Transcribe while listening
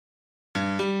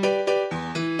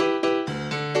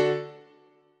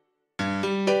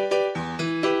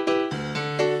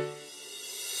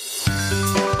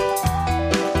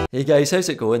Hey guys, how's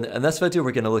it going? In this video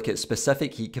we're going to look at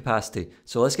specific heat capacity,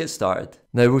 so let's get started.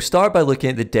 Now we'll start by looking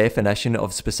at the definition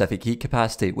of specific heat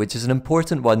capacity, which is an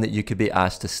important one that you could be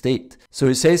asked to state. So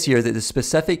it says here that the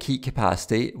specific heat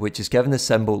capacity, which is given the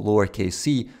symbol lowercase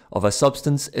c, of a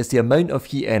substance is the amount of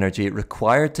heat energy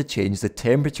required to change the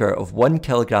temperature of 1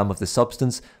 kilogram of the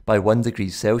substance by 1 degree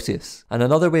Celsius. And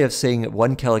another way of saying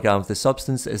 1 kilogram of the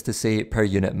substance is to say per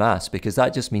unit mass, because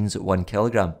that just means 1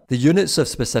 kilogram. The units of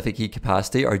specific heat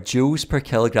capacity are joules per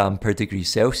kilogram per degree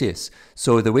Celsius.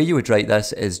 So the way you would write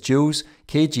this is joules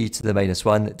kg to the minus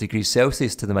 1 degrees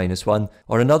Celsius to the minus 1,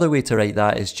 or another way to write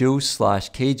that is joules slash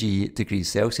kg degrees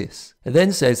Celsius. It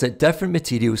then says that different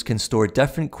materials can store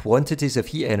different quantities of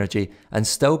heat energy and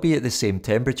still be at the same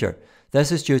temperature. This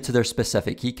is due to their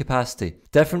specific heat capacity.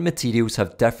 Different materials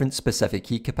have different specific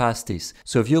heat capacities.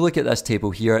 So if you look at this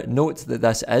table here, note that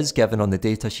this is given on the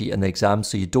datasheet in the exam,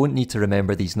 so you don't need to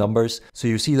remember these numbers. So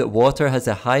you see that water has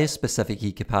the highest specific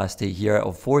heat capacity here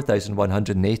of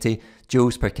 4,180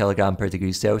 joules per kilogram per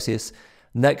degree Celsius.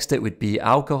 Next it would be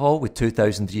alcohol with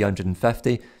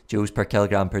 2,350 joules per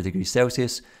kilogram per degree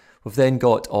Celsius. We've then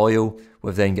got oil,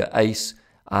 we've then got ice,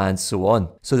 and so on.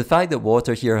 So the fact that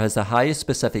water here has the highest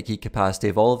specific heat capacity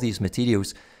of all of these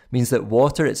materials means that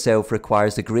water itself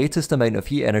requires the greatest amount of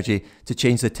heat energy to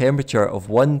change the temperature of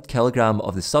 1 kilogram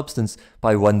of the substance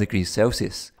by 1 degree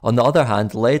Celsius. On the other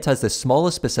hand, lead has the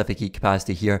smallest specific heat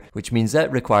capacity here, which means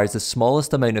it requires the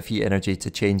smallest amount of heat energy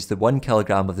to change the 1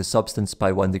 kilogram of the substance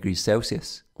by 1 degree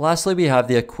Celsius. Lastly, we have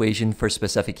the equation for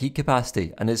specific heat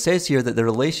capacity, and it says here that the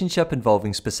relationship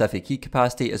involving specific heat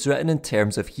capacity is written in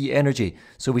terms of heat energy.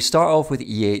 So we start off with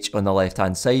EH on the left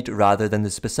hand side rather than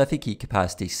the specific heat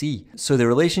capacity C. So the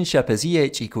relationship is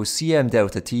EH equals Cm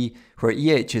delta T, where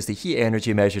EH is the heat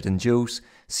energy measured in joules,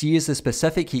 C is the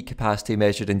specific heat capacity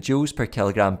measured in joules per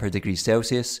kilogram per degree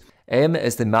Celsius, M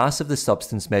is the mass of the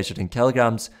substance measured in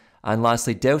kilograms, and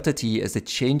lastly delta T is the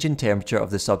change in temperature of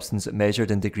the substance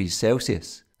measured in degrees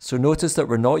Celsius. So notice that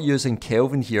we're not using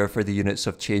Kelvin here for the units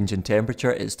of change in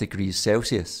temperature, it's degrees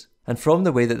Celsius. And from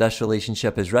the way that this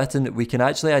relationship is written, we can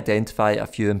actually identify a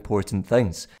few important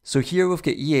things. So here we've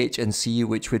got EH and C,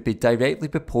 which would be directly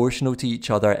proportional to each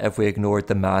other if we ignored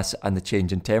the mass and the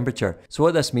change in temperature. So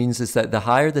what this means is that the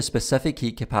higher the specific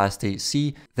heat capacity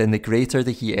C, then the greater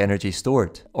the heat energy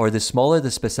stored. Or the smaller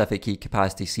the specific heat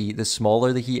capacity C, the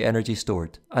smaller the heat energy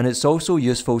stored. And it's also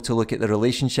useful to look at the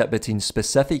relationship between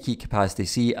specific heat capacity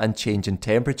C and change in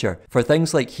temperature for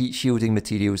things like heat shielding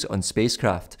materials on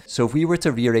spacecraft. So if we were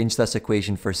to rearrange this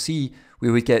equation for C, we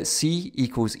would get C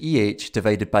equals EH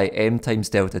divided by M times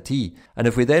delta T. And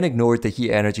if we then ignored the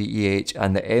heat energy EH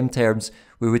and the M terms,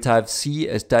 we would have C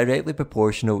as directly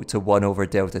proportional to 1 over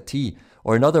delta T.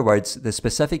 Or in other words, the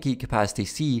specific heat capacity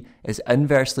C is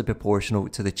inversely proportional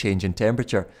to the change in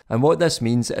temperature. And what this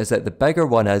means is that the bigger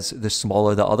one is, the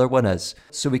smaller the other one is.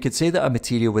 So we could say that a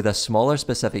material with a smaller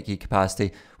specific heat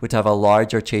capacity would have a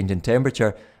larger change in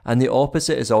temperature, and the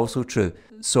opposite is also true.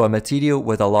 So a material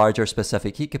with a larger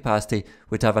specific heat capacity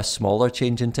would have a smaller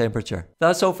change in temperature.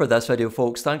 That's all for this video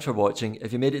folks, thanks for watching.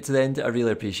 If you made it to the end, I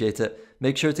really appreciate it.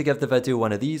 Make sure to give the video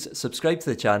one of these, subscribe to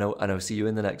the channel, and I'll see you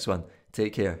in the next one.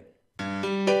 Take care.